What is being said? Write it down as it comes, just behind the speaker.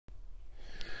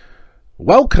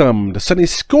Welcome to sunny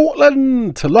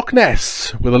Scotland, to Loch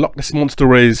Ness, where the Loch Ness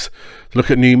Monster is, to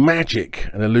look at new magic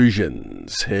and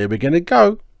illusions. Here we're going to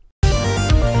go.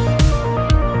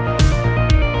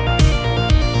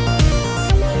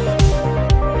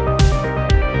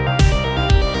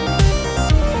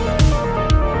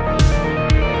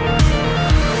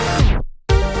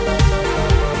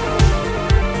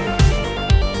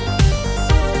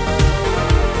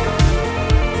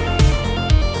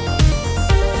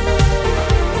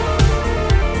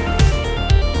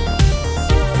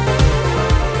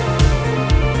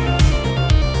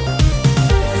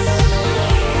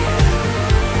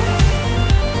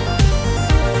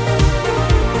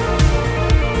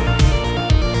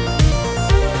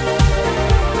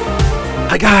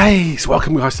 Hi guys,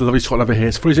 welcome guys to lovely Scotland over here.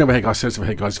 It's freezing over here guys, so it's over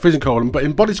here guys, freezing cold, but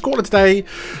in body Scotland today,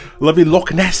 lovely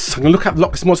Loch Ness. I'm going to look at the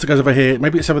Loch Ness Monster guys over here.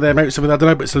 Maybe it's over there, maybe it's over there, I don't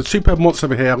know, but it's a superb monster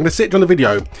over here. I'm going to see it during the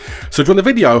video. So during the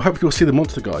video, hopefully you'll see the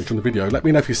monster guys during the video. Let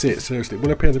me know if you see it, seriously. It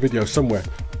will appear in the video somewhere.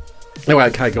 Anyway,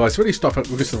 okay guys, really stuff up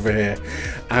with this over here,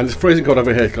 and it's freezing cold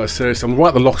over here guys, seriously. I'm right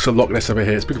at the Loch Ness over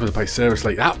here. It's a beautiful place,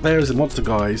 seriously. Out there is the monster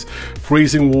guys,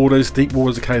 freezing waters, deep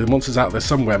waters. Okay, the monster's out there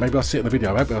somewhere. Maybe I'll see it in the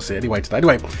video. Maybe I'll see it anyway today.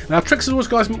 Anyway, now tricks as always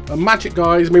guys, magic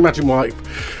guys, me Magic Mike,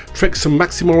 tricks some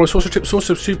Maxim Maurice, also tips,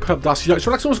 also superb Darcy Oak.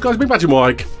 So like always guys, me Magic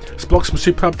Mike, blocks some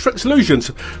superb tricks,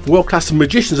 illusions, world-class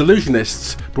magicians,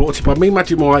 illusionists, brought to you by me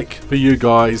Magic Mike for you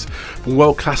guys, from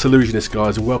world-class illusionists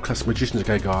guys and world-class magicians.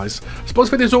 Okay guys,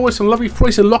 sponsor video as always some lovely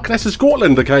freezing Loch Ness in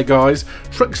Scotland. Okay guys,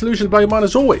 tricks, illusions, blow your mind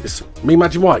as always. Me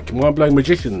Magic Mike, mind-blowing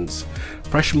magicians,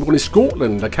 fresh from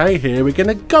Scotland. Okay, here we're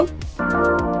gonna go.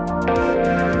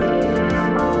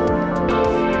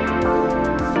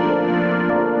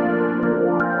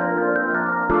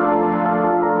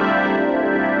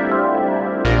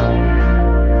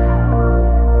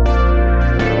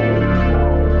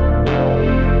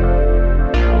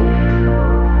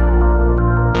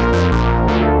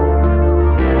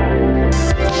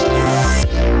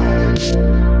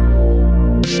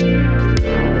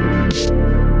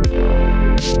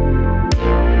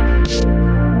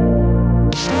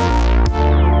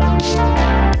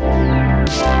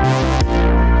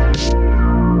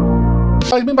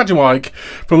 Guys, me Magic Mike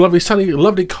from lovely sunny,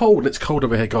 lovely cold. It's cold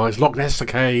over here, guys. Loch Ness,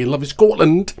 okay, lovely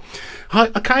Scotland. Hi,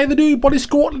 okay, the new body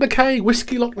Scotland, okay,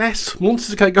 whiskey Loch Ness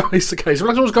monsters, okay, guys. Okay, so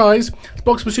like always, guys, this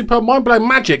box of superb, mind-blowing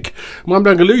magic,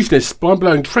 mind-blowing illusionists,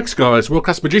 mind-blowing tricks, guys,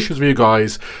 world-class magicians for you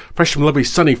guys. Fresh from lovely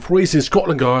sunny, freezing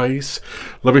Scotland, guys.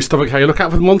 Lovely stuff, okay. Look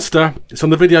out for the monster. It's on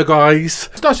the video, guys.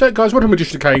 It's nice, guys. What a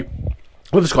magician, okay.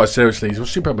 I love this guy, seriously. He's a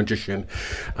super magician.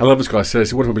 I love this guy,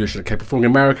 seriously. Wonderful magician. Okay, performing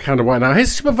in America, Canada right now. Here's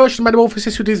a super version of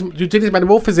Metamorphosis who did his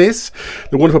Metamorphosis.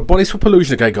 The wonderful body swap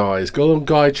illusion, okay, guys. Girl and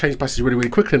guy change passes really, really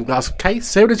quickly in glass. Okay,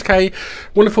 series, okay.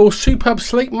 Wonderful, superb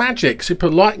sleep magic. Super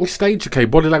lighting stage, okay.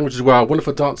 Body language as well.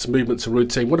 Wonderful dance movements and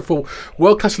routine. Wonderful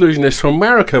world-class illusionist from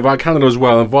America via Canada as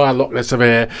well. And via Loch Ness over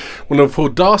here. Wonderful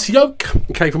Darcy Oak,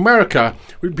 okay, from America.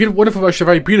 Beautiful, wonderful version,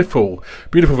 very beautiful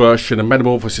version of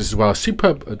Metamorphosis as well.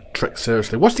 Superb trick, seriously.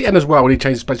 What's the end as well when he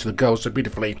changes place to the girl so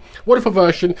beautifully? Wonderful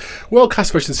version, world-class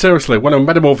version, seriously. One of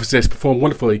Metamorphosis performed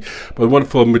wonderfully by a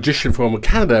wonderful magician from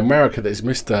Canada, America, that is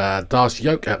Mr. Darcy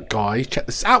Oak. Guys, check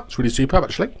this out. It's really superb,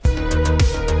 actually.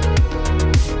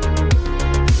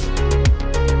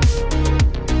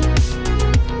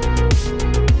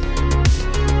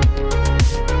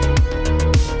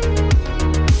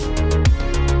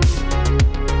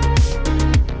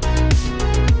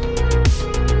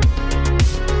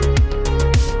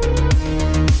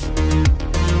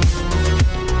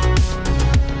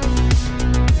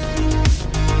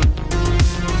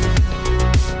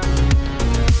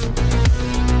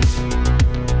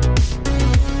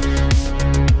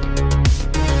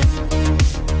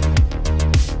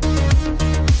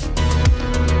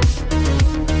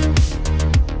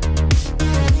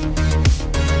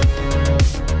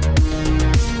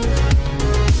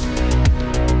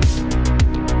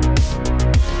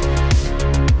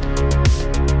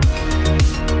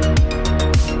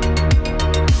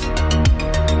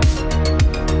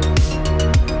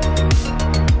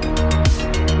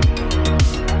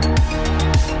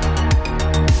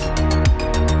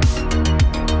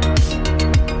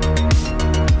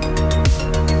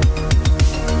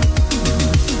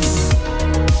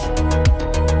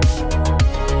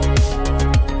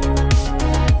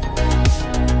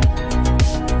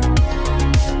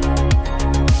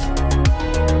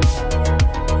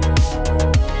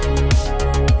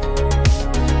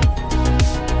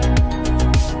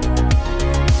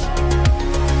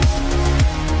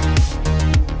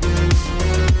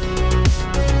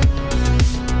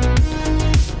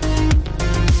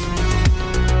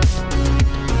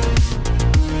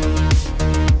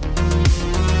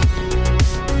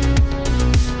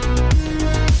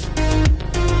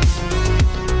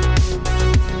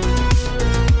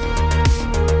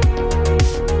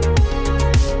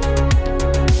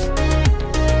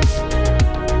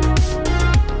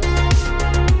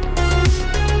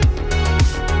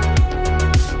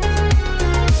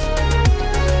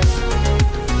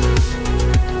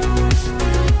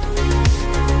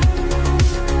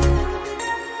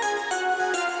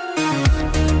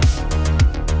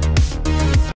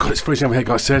 freezing over here,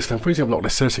 guys. Seriously, I'm freezing up Loch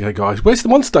Ness. Seriously, okay, guys. Where's the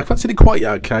monster? I haven't seen it quite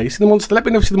yet, okay? See the monster? Let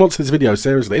me know if you see the monster in this video,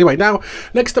 seriously. Anyway, now,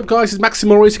 next up, guys, is Maxim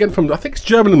Maurice again from, I think it's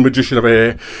German magician over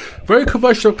here. Very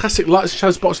controversial classic lights and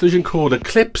shadows box illusion called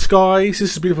Eclipse, guys.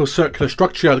 This is a beautiful circular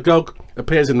structure. The girl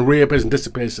appears and reappears and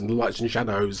disappears in the lights and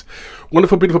shadows.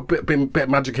 Wonderful, beautiful bit of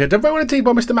magic here. Done very well indeed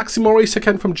by Mr. Maxim Maurice,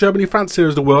 again from Germany, France, series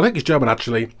of the world. I think he's German,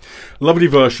 actually. Lovely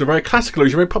version, a very classic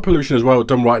illusion, very popular illusion as well,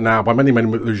 done right now by many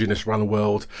illusionists around the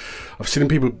world. I've seen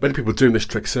many people doing this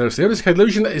trick, seriously. This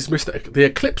illusion is the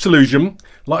Eclipse illusion,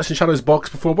 lights and shadows box,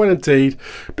 performed well indeed.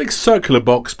 Big circular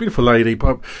box, beautiful lady,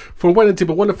 from well indeed,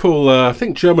 but wonderful, I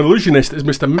think, German illusionist is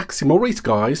Mr. Maxim Maurice,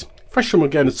 guys. Fresh from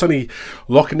again, sunny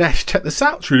Loch Ness. Check this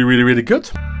out, it's really good.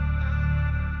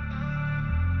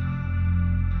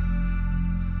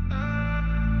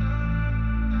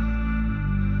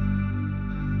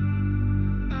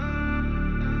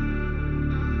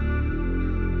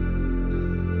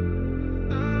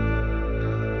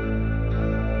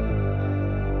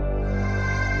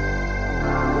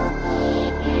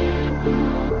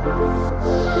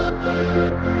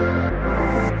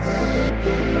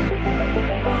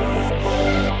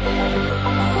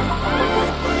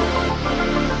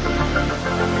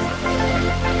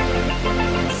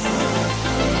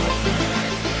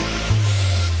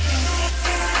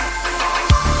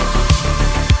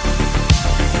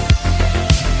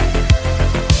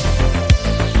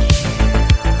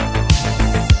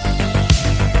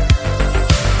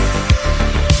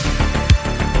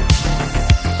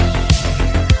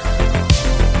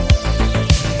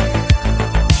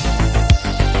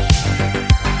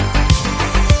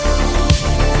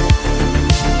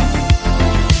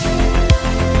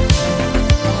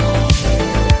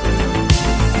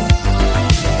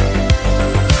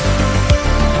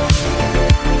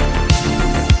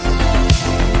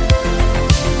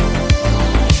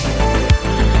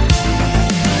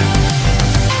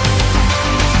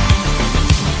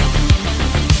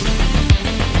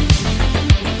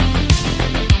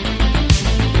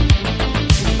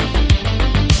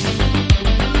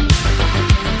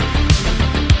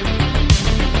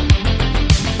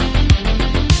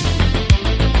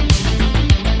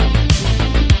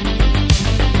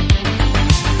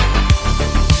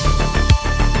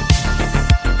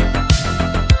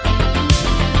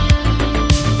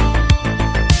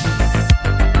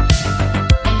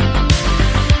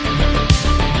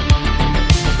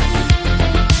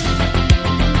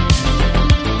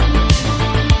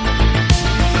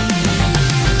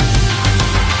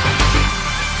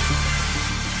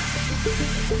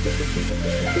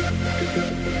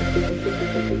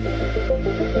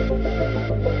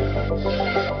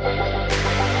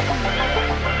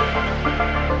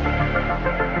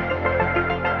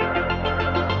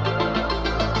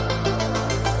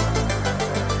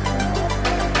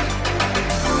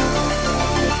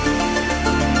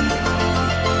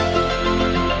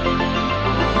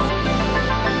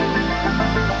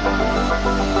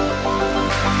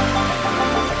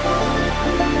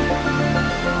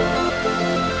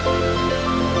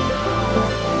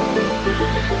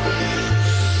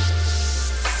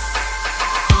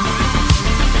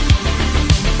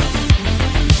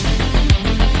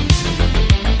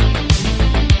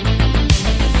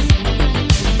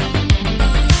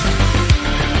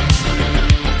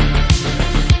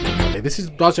 This is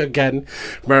Darcy again,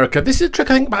 America. This is a trick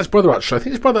I think about his brother, actually. I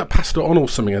think his brother passed it on or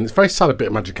something, and it's a very sad bit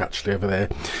of magic actually over there.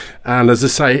 And as I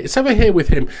say, it's over here with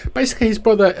him. Basically, his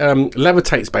brother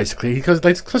levitates basically because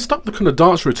they stop the kind of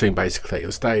dance routine basically at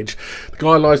the stage. The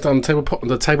guy lies down on the table, put on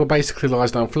the table, basically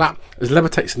lies down flat, as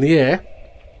levitates in the air.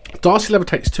 Darcy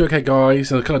levitates too, okay,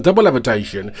 guys, and a kind of double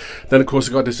levitation. Then, of course,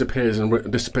 the guy disappears and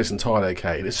disappears entirely,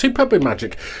 okay. It's superb in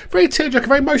magic, very tearjerker,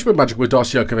 very emotional magic with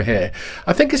Darcy Oak over here.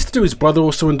 I think it's to do with his brother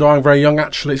also and dying very young,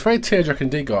 actually. It's very tearjerker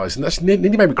indeed, guys, and that's nearly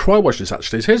made me cry watching this,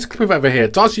 actually. So here's a clip of over here.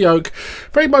 Darcy Oak,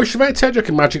 very emotional, very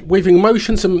tearjerker magic, weaving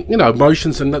emotions and, you know,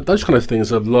 emotions and those kind of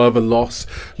things of love and loss,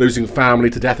 losing family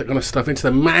to death, that kind of stuff into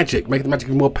the magic, making the magic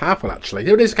even more powerful, actually.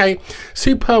 Here it is, okay.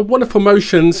 Superb, wonderful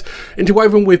motions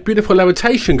interwoven with beautiful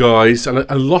levitation, guys, and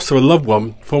a loss of a loved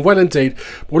one from well indeed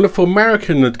wonderful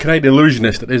American and Canadian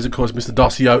illusionist that is, of course, Mr.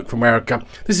 Darcy Oak from America.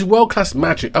 This is world-class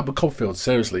magic up at Copperfield,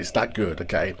 seriously, it's that good,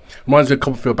 okay. Reminds me of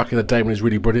Copperfield back in the day when he was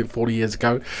really brilliant 40 years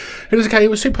ago. It is okay, it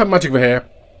was superb magic over here.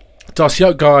 Darcy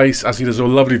Oak, guys, as he does a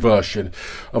lovely version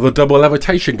of the double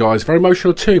levitation, guys. Very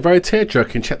emotional too, very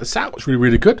tear-jerking. Check this out, it's really,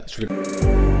 really good. It's really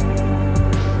good.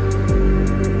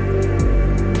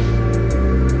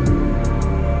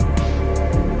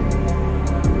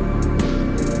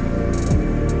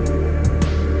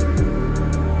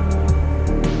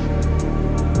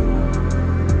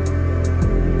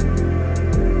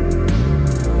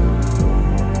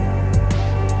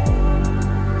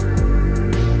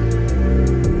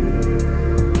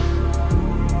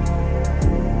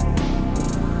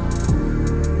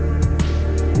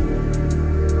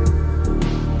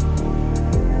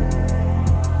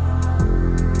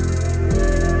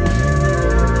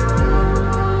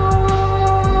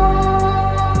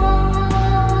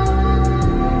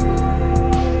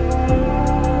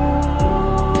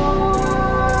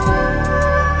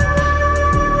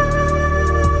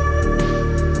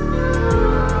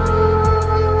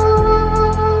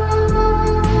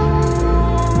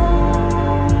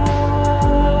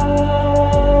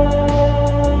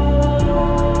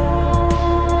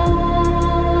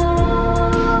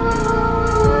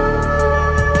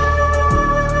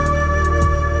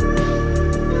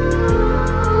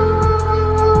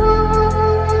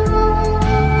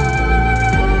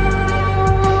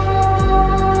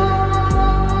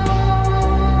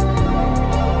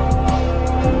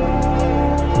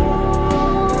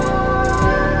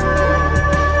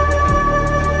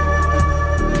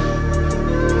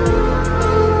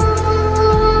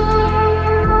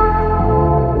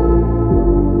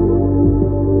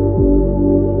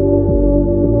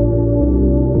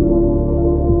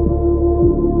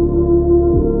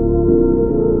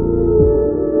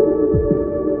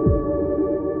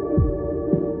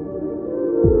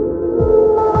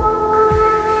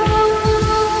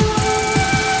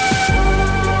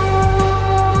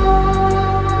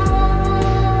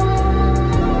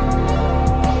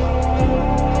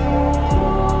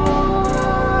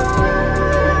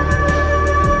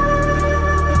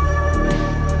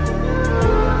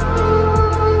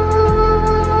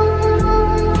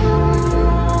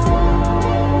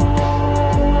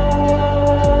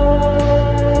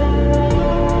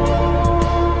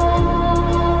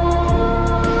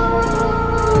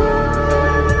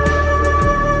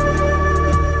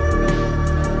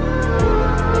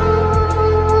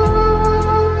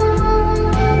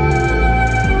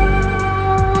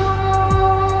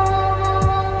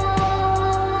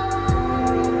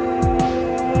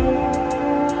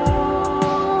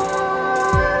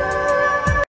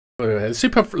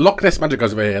 Super Loch Ness Magic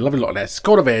guys over here. Lovely Loch Ness.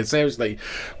 God over here, seriously.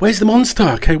 Where's the monster?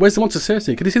 Okay, where's the monster?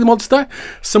 Seriously, can you see the monster?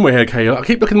 Somewhere here, okay. I'll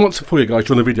keep looking at the monster for you guys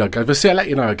during the video, guys. But see, I'll let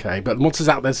you know, okay. But the monster's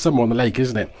out there somewhere on the lake,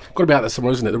 isn't it? Got to be out there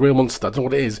somewhere, isn't it? The real monster. I don't know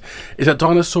what it is. Is it a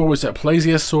dinosaur? Is it a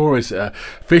plesiosaur? Is it a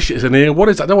fish? Is it an eel? What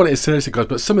is it? I don't know what it is, seriously, guys.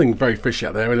 But something very fishy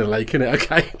out there in the lake, isn't it?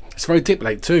 Okay. It's a very deep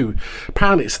lake, too.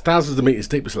 Apparently, it's thousands of meters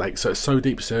deep, this lake. So it's so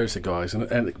deep, seriously, guys.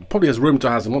 And it probably has room to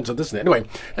house a monster, doesn't it? Anyway,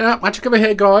 magic over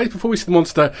here, guys. Before we see the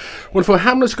monster, one for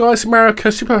Hamners, guys,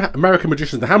 America, super American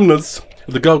magicians, the Hamners.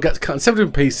 The girl gets cut in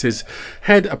 7 pieces,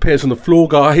 head appears on the floor,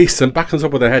 guys, and back on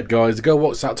top of the head, guys. The girl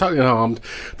walks out totally unharmed.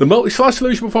 The multi-slice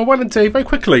solution before well indeed, very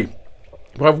quickly.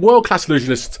 We have world-class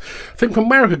illusionists. Think from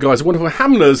America, guys, a wonderful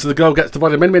Hamners. The girl gets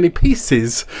divided in many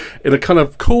pieces in a kind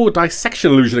of cool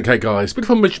dissection illusion, okay, guys.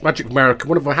 Beautiful magic from America,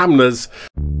 wonderful Hamners.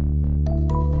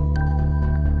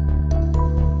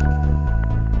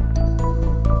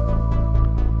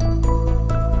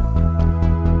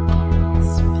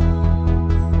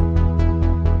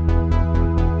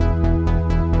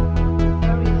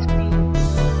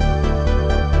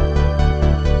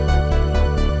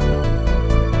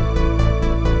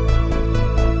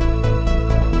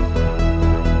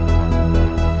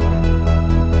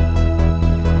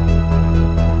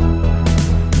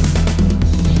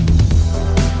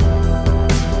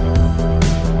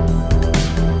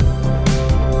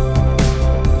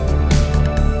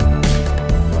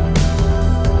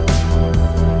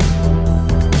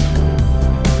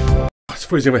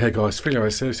 Freezing over here, guys. Feeling over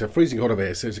here, seriously. Freezing hot over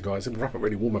here, seriously, guys. It's wrap it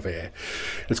really warm over here.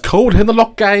 It's cold here in the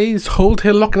Loch, guys. Cold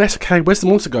here in Loch Ness. Okay, where's the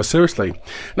monster, guys? Seriously.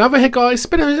 Now over here, guys.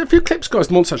 Been a few clips, guys.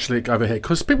 The monster actually over here,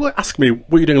 because people ask me,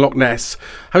 "What are you doing in Loch Ness?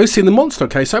 Have you seen the monster?"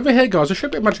 Okay, so over here, guys. I'll show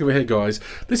you a bit of magic over here, guys.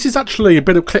 This is actually a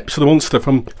bit of clips of the monster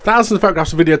from thousands of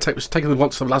photographs and videotapes taken of the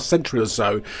monster of the last century or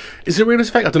so. Is it real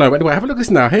effect? I don't know. Anyway, have a look at this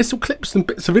now. Here's some clips and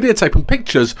bits of videotape and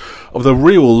pictures of the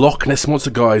real Loch Ness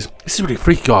monster, guys. This is really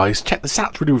freaky, guys. Check this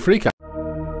out. It's really freaky.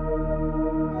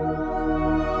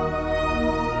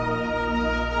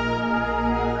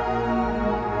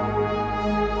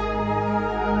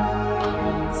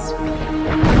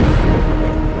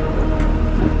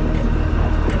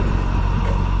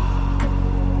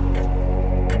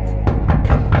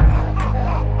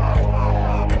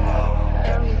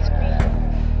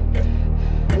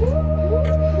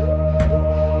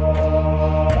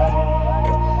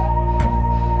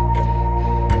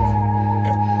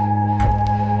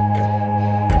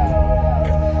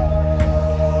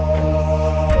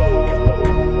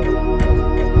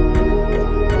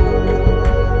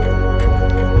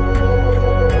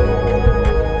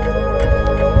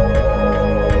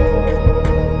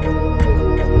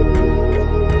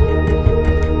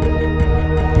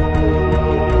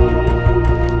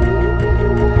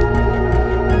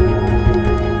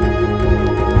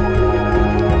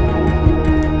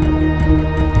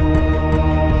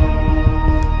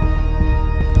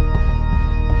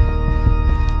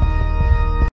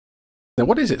 Now,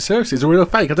 what is it? Seriously, is it real or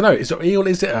fake? I don't know. Is it an eel?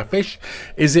 Is it a fish?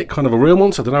 Is it kind of a real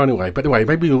monster? I don't know anyway. But anyway,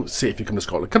 maybe you'll see if you come to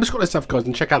Scotland. Come to Scotland stuff, guys,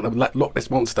 and check out the Loch Ness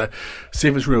Monster. See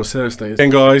if it's real, seriously. Again,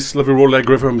 guys, lovely Raul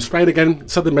Alegria from Spain again.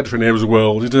 Southern Mediterranean as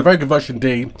well. He did a very good version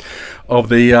indeed of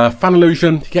the fan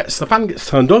illusion. The fan gets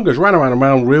turned on, goes round and round and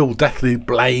round, real deathly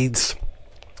blades.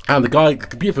 And the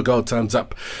beautiful girl turns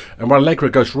up, and Raul Alegria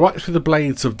goes right through the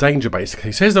blades of danger,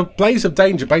 basically. So here's the blades of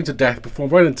danger, blades of death,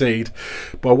 performed well indeed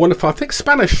by a wonderful, I think,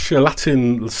 Spanish,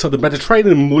 Latin, Southern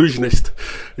Mediterranean illusionist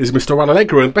is Mr. Raul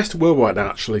Alegria, and best of the world right now,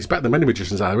 actually. He's better than many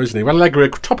magicians out there, isn't he? Raul Alegria,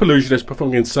 top illusionist,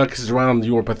 performing in circuses around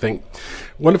Europe, I think.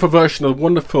 Wonderful version of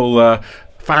wonderful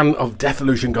fan of death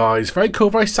illusion, guys. Very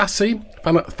cool, very sassy.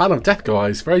 Fan of death,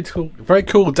 guys. Very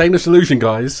cool Danish illusion,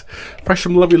 guys. Fresh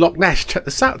from lovely Loch Ness. Check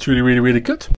this out. It's really, really, really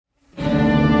good.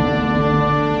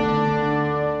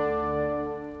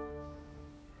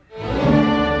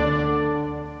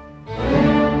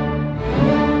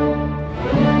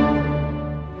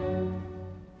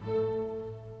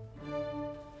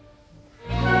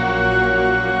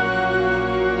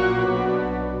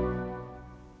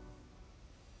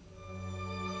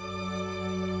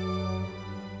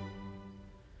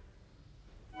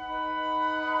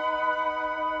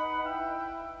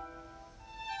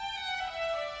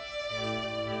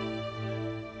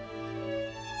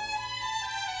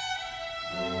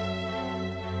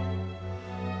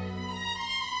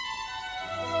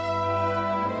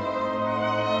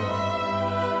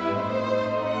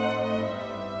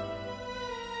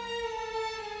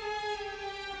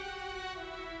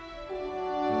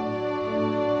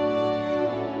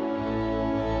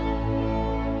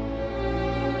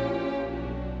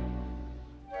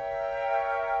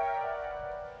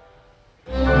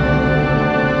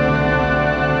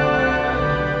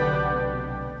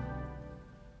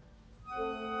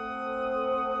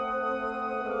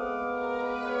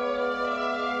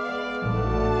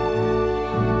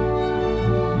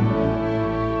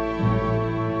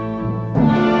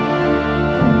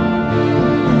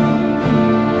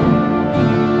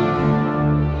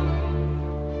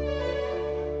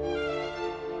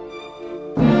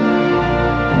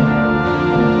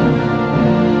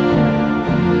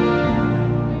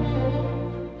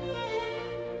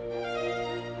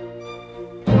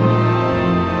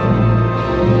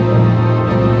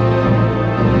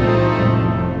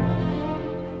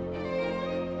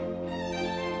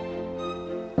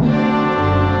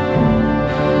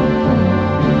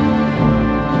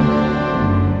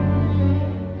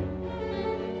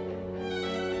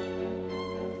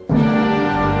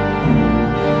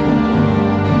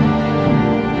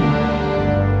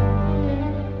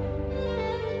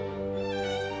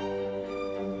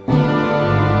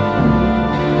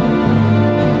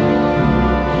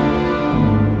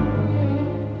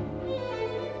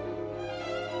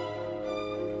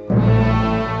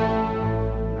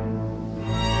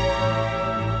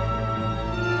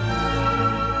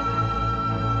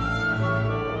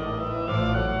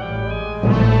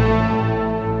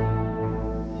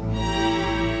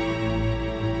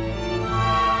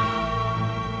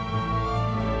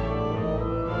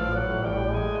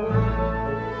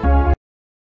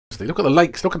 seriously. Look at the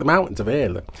lakes, look at the mountains over here.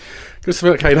 Look. Good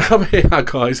stuff. Okay, now over here,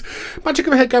 guys. Magic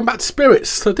over here, going back to spirits.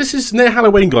 So this is near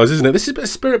Halloween, guys, isn't it? This is a bit of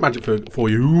spirit magic for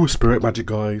you. Ooh, spirit magic,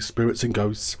 guys. Spirits and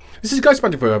ghosts. This is ghost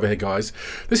magic for you over here, guys.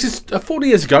 This is 40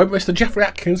 years ago. Mr. Jeffrey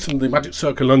Atkins from the Magic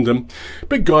Circle London.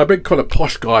 Big guy, big kind of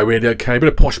posh guy, really. Okay, bit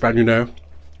of posh man, you know.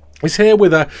 He's here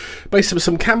with basically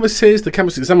some canvases. The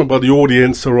canvases examined by the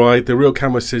audience, all right. The real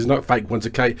canvases, not fake ones,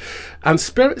 okay. And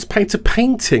spirits paint a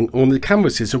painting on the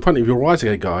canvases in front of your eyes,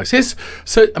 okay, guys. Here's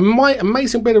my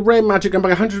amazing bit of rare magic going back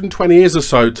 120 years or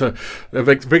so to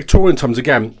Victorian times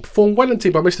again. Performed well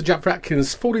indeed by Mr. Jeff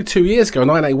Atkins 42 years ago,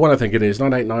 981, I think it is,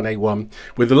 981,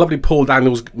 with the lovely Paul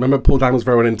Daniels. Remember Paul Daniels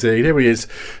very well indeed. Here he is.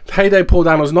 Heyday Paul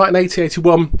Daniels,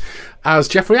 1980-81. As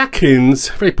Jeffrey Atkins,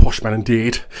 very posh man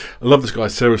indeed. I love this guy,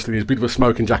 seriously. He's a beautiful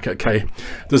smoking jacket, okay.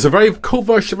 There's a very cool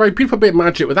version, a very beautiful bit of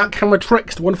magic without camera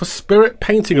tricks, the wonderful spirit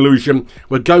painting illusion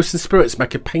where ghosts and spirits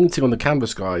make a painting on the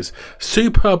canvas, guys.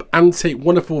 Superb, antique,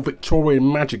 wonderful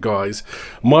Victorian magic, guys.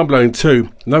 Mind-blowing too.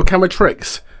 No camera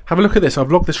tricks. Have a look at this.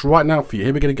 I've logged this right now for you.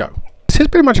 Here we're going to go. Here's a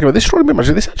bit of magic about this. This is a bit of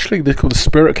magic. This actually they're called the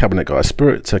Spirit Cabinet, guys.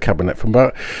 Spirit Cabinet from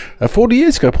about 40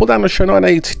 years ago. Pulled down the show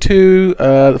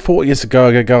 1982, 40 years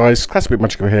ago, guys. Classic bit of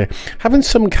magic over here. Having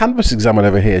some canvas examined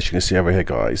over here, as you can see over here,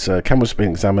 guys. Canvas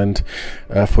being examined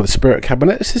for the Spirit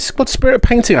Cabinet. This is called spirit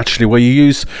painting, actually, where you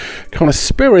use kind of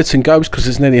spirits and ghosts because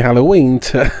it's nearly Halloween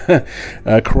to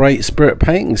create spirit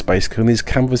paintings, basically, on these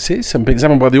canvases and be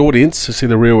examined by the audience to see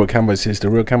the real canvases. The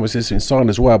real canvases are signed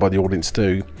as well by the audience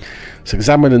too. So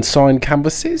examine and sign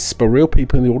canvases by real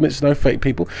people in the audience, no fake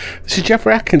people. This is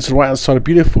Jeffrey Atkins right outside, a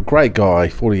beautiful, great guy,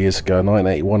 40 years ago,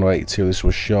 1981 or 82 this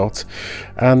was shot.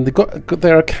 And they've got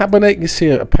there a cabinet, you see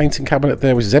a painting cabinet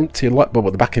there which is empty, a light bulb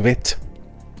at the back of it.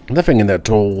 Nothing in there at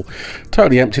all,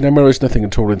 totally empty, no mirrors, nothing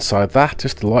at all inside that,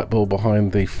 just a light bulb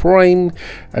behind the frame.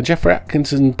 And Jeffrey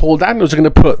Atkins and Paul Daniels are going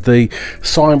to put the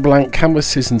signed blank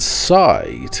canvases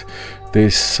inside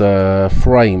this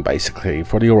frame, basically, in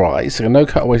front of your eyes. So no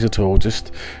cutaways at all,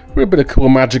 just a little bit of cool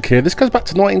magic here. This goes back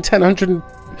to 1910, 100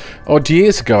 odd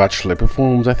years ago, actually.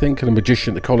 Performed, I think, in a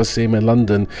magician at the Coliseum in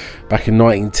London back in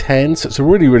 1910. So it's a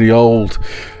really, really old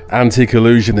antique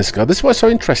illusion, this guy. This is why it's so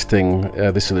interesting,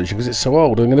 this illusion, because it's so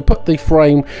old. I'm going to put the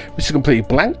frame, which is completely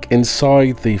blank,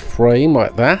 inside the frame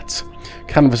like that.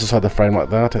 Canvas inside the frame like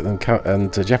that,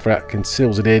 and Jeffrey Atkins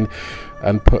seals it in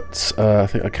and puts I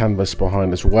think a canvas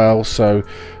behind as well. So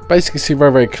basically see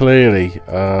very, very clearly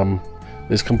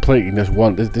there's completely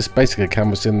there's basically a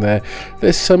canvas in there.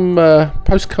 There's some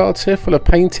postcards here full of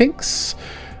paintings,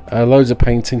 loads of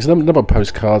paintings, a number of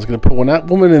postcards. I'm going to pull one out.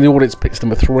 Woman in the audience picks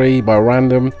number 3 by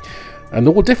random, and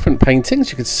all different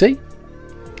paintings, you can see.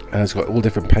 And it's got all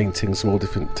different paintings from all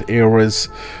different eras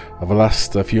of the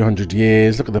last few hundred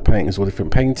years. Look at the paintings, all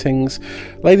different paintings.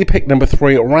 Lady picked number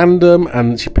 3 at random,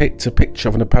 and she picked a picture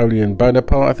of Napoleon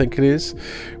Bonaparte, I think it is,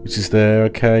 which is there,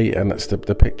 okay, and that's the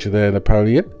picture there,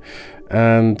 Napoleon.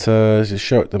 And just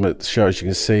show them at the show, as you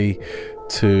can see,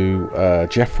 to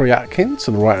Jeffrey Atkins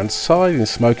on the right hand side in a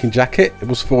smoking jacket. It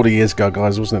was 40 years ago,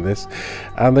 guys, wasn't it, this?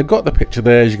 And they've got the picture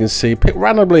there, as you can see, picked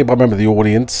randomly by a member of the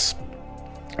audience.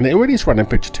 And it really is random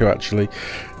picture too, actually.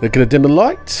 They're going to dim the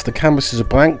lights. The canvases are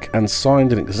blank and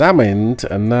signed and examined.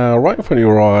 And now, right in front of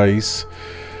your eyes,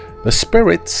 the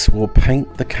spirits will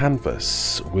paint the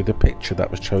canvas with a picture that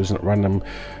was chosen at random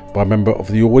by a member of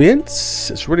the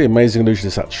audience. It's really amazing illusion,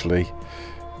 this, actually.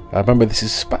 I remember this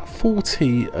is about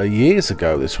 40 years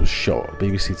ago this was shot at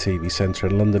BBC TV Centre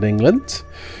in London, England,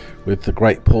 with the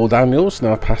great Paul Daniels,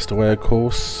 now passed away, of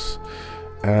course.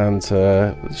 And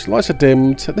lights are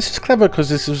dimmed. This is clever because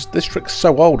this trick's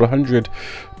so old, 100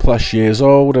 plus years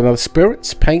old. And the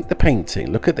spirits paint the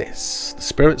painting. Look at this. The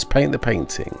spirits paint the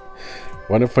painting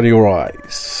right in front of your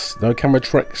eyes. No camera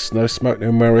tricks, no smoke,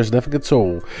 no mirrors, nothing at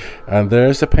all. And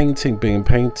there's the painting being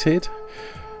painted.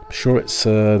 I'm sure it's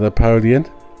Napoleon.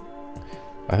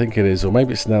 I think it is, or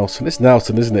maybe it's Nelson. It's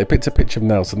Nelson, isn't it? I picked a picture of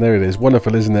Nelson. There it is.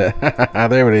 Wonderful, isn't it?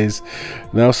 There it is.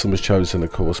 Nelson was chosen,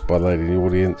 of course, by the lady in the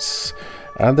audience.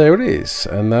 And there it is.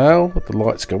 And now the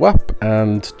lights go up,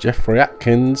 and Jeffrey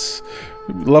Atkins,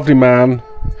 lovely man,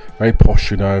 very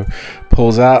posh, you know,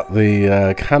 pulls out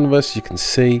the canvas. You can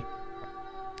see,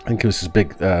 I think it was his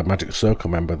big magic circle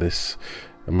member, this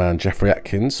man Jeffrey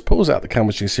Atkins, pulls out the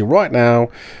canvas. You can see right now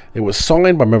it was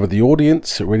signed by a member of the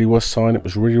audience. It really was signed. It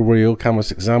was really real.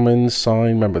 Canvas examined,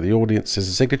 signed, member of the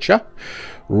audience's signature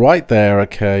right there,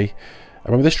 okay. I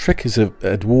remember this trick is an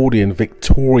Edwardian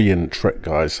Victorian trick,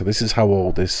 guys. So this is how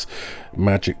old this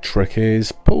magic trick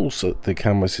is. Pulls the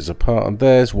canvases apart, and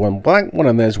there's one blank one,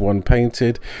 and there's one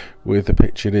painted with the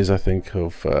picture. It is, I think,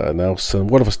 of Nelson.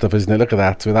 Wonderful stuff, isn't it? Look at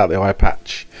that, without the eye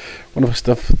patch. Wonderful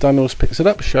stuff. Daniels picks it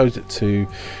up, shows it to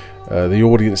The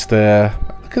audience there.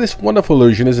 Look at this wonderful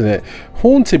illusion, isn't it?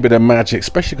 Haunted bit of magic,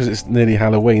 especially because it's nearly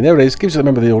Halloween. There it is. Gives a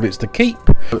member of the audience to keep.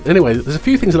 But anyway, there's a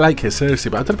few things I like here, seriously,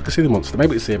 but I don't know if I can see the monster.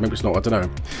 Maybe it's here, maybe it's not. I don't know.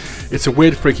 It's a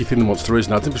weird, freaky thing, the monster,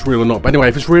 isn't it? I don't know if it's real or not. But anyway,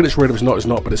 if it's real, it's real. If it's not, it's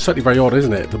not. But it's certainly very odd,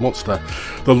 isn't it? The monster.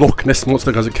 The Loch Ness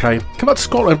Monster goes okay. Come out to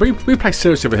Scotland. We play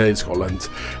seriously over here in Scotland.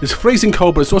 It's freezing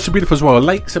cold, but it's also beautiful as well.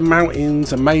 Lakes and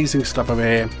mountains, amazing stuff over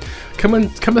here. Come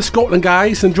to Scotland,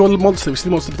 guys, and enjoy the monster. If you see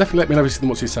the monster, definitely let me know if you see the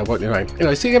monster yourself, won't you?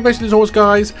 Anyway, see you again very soon as always,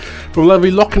 guys, from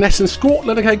lovely Loch Ness in Scotland.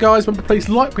 Okay, guys, remember, please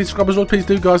like, please subscribe as well, please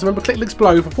do, guys. Remember, click links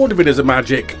below for 40 videos of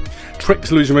magic,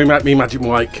 tricks, illusion, me, Magic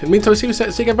Mike. In the meantime, see you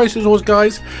again very soon as always,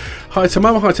 guys. Hi to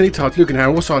Mama, hi to Nita, hi to Luke and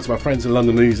Harry, also hi to my friends in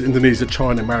London, Indonesia,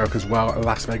 China, America as well, and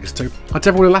Las Vegas too. Hi to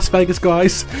everyone in Las Vegas,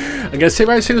 guys. And again, see you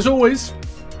very soon as always.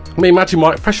 Me, Magic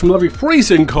Mike, fresh from lovely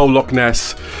freezing cold Loch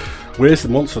Ness. Where's the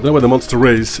monster? I don't know where the monster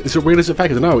is. Is it real? Is it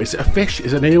fake? I don't know. Is it a fish?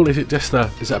 Is it an eel? Is it just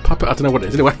a... Is it a puppet? I don't know what it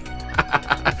is. Anyway.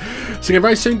 See you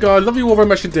very soon, guys. Love you all very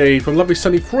much indeed. From lovely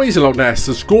sunny freezing Loch Ness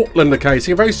to Scotland, okay.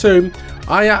 See you very soon.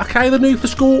 Okay, the new for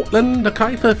Scotland,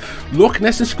 okay. For Loch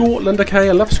Ness in Scotland, okay.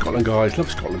 I love Scotland, guys. Love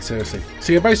Scotland, seriously.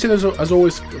 See you very soon, as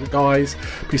always, guys.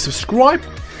 Please subscribe.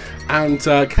 And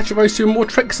catch you very soon. More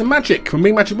tricks and magic from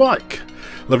me, Magic Mike.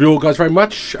 Love you all, guys, very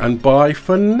much. And bye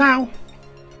for now.